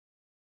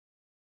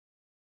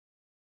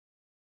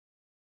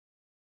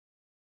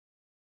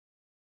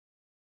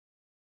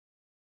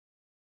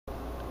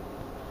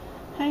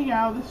Hey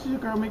y'all, this is your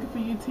girl Making For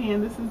You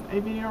 10. This is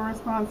a video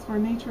response for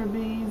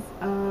nitraab's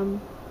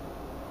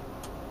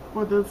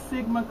for the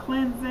Sigma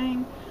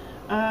cleansing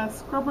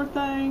scrubber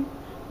thing.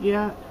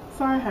 Yeah,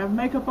 sorry I have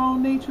makeup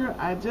on, Nitra.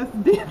 I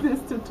just did this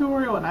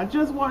tutorial and I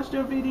just watched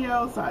your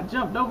video, so I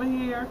jumped over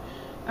here.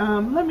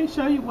 Let me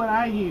show you what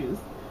I use.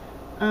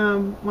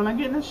 When I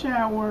get in the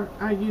shower,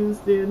 I use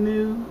the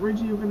new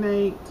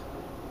Rejuvenate.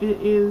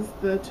 It is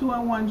the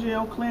 2-in-1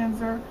 gel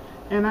cleanser,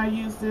 and I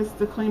use this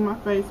to clean my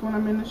face when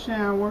I'm in the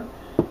shower.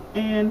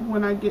 And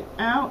when I get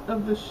out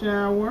of the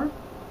shower,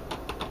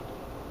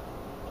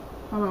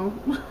 hold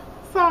on,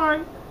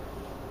 sorry,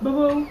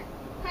 boo-boo,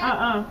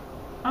 stop.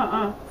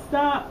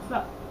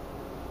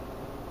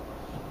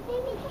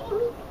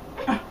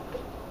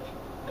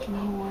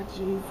 Lord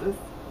Jesus.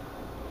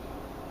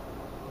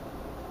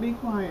 Be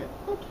quiet.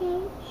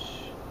 Okay.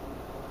 Shh.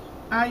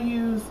 I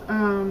use,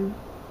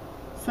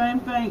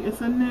 same thing,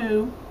 it's a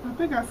new, I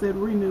think I said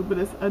renew, but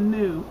it's a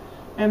new.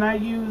 And I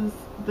use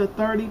the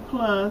 30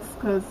 plus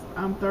because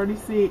I'm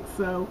 36,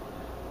 so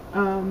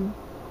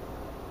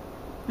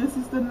this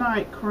is the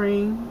night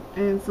cream,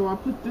 and so I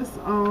put this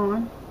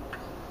on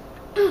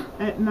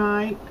at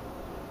night,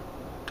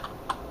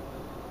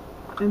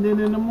 and then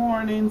in the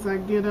mornings I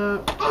get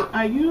up.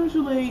 I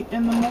usually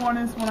in the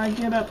mornings when I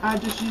get up, I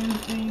just use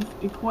these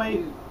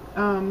Equate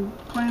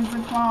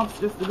cleansing cloths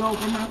just to go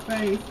over my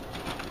face,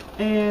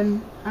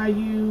 and I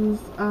use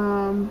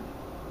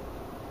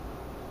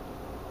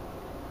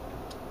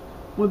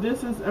well,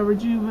 this is a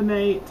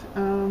Rejuvenate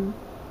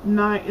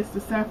night. It's the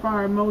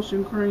Sapphire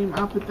Motion Cream.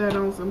 I put that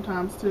on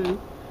sometimes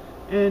too.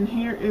 And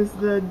here is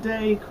the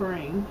day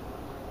cream.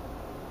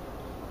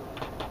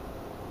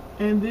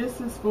 And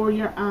this is for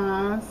your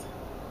eyes.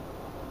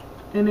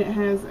 And it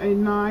has a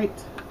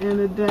night and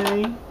a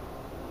day.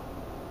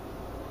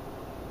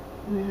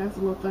 And it has a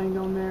little thing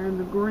on there. And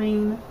the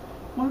green,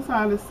 one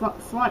side is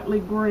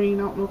slightly green.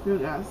 I don't know if you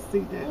guys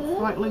see that.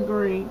 Slightly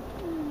green.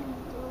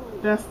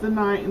 That's the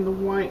night, and the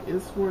white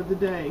is for the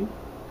day.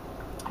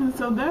 And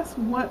so that's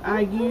what I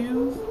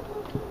use,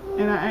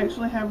 and I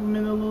actually have them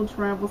in a little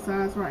travel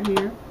size right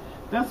here.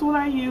 That's what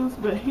I use.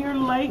 But here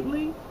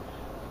lately,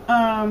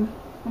 let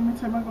me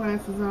take my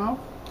glasses off,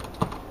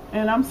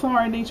 and I'm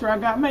sorry, Nitra, I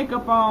got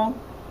makeup on.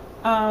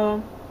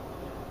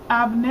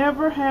 I've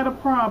never had a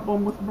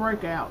problem with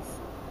breakouts,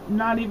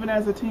 not even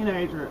as a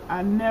teenager.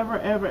 I never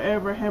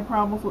ever had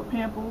problems with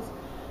pimples,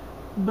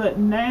 but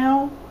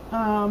now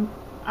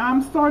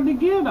I'm starting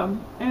to get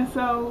them, and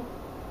so,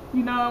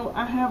 you know,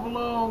 I have a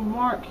little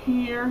mark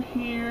here.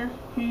 I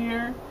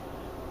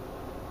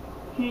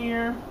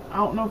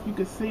don't know if you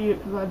can see it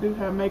because I do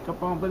have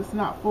makeup on, but it's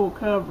not full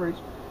coverage.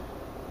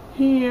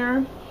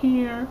 Here,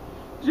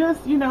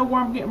 just, you know,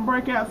 where I'm getting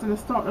breakouts and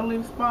it's starting to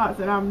leave spots,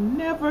 and I've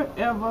never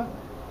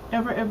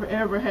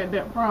ever had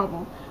that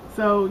problem.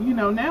 So, you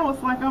know, now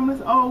it's like I'm this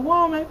old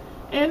woman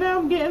and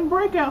I'm getting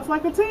breakouts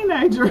like a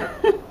teenager.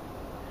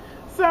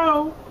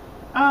 So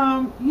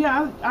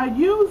yeah, I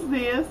use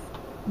this,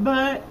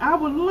 but I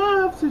would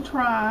love to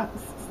try,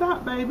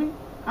 stop baby,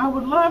 I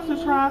would love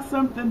to try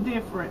something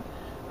different.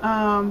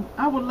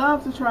 I would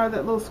love to try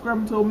that little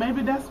scrubbing tool.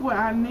 Maybe that's what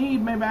I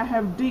need. Maybe I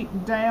have deep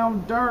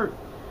down dirt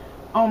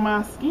on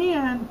my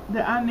skin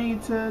that I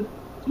need to,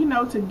 you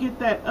know, to get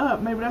that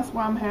up. Maybe that's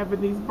why I'm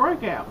having these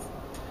breakouts.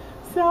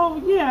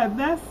 So yeah,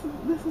 this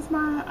is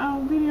my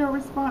video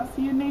response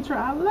to you, Nitra.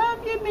 I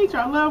love you, Nitra.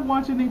 I love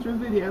watching Nitra's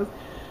videos.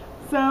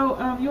 So,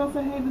 you want to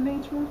say hey to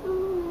Nitra?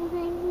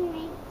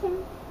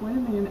 Wait a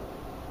minute.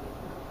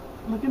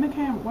 Look in the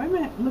camera. Wait a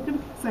minute. Look at the,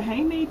 say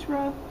hey,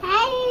 Nitra.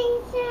 Hi,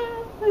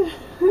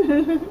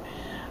 Nitra.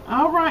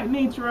 All right,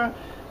 Nitra.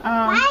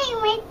 Bye,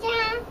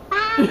 Nitra.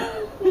 Bye,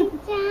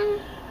 Nitra.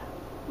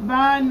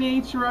 Bye,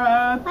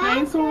 Nitra.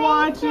 Thanks for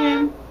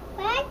watching.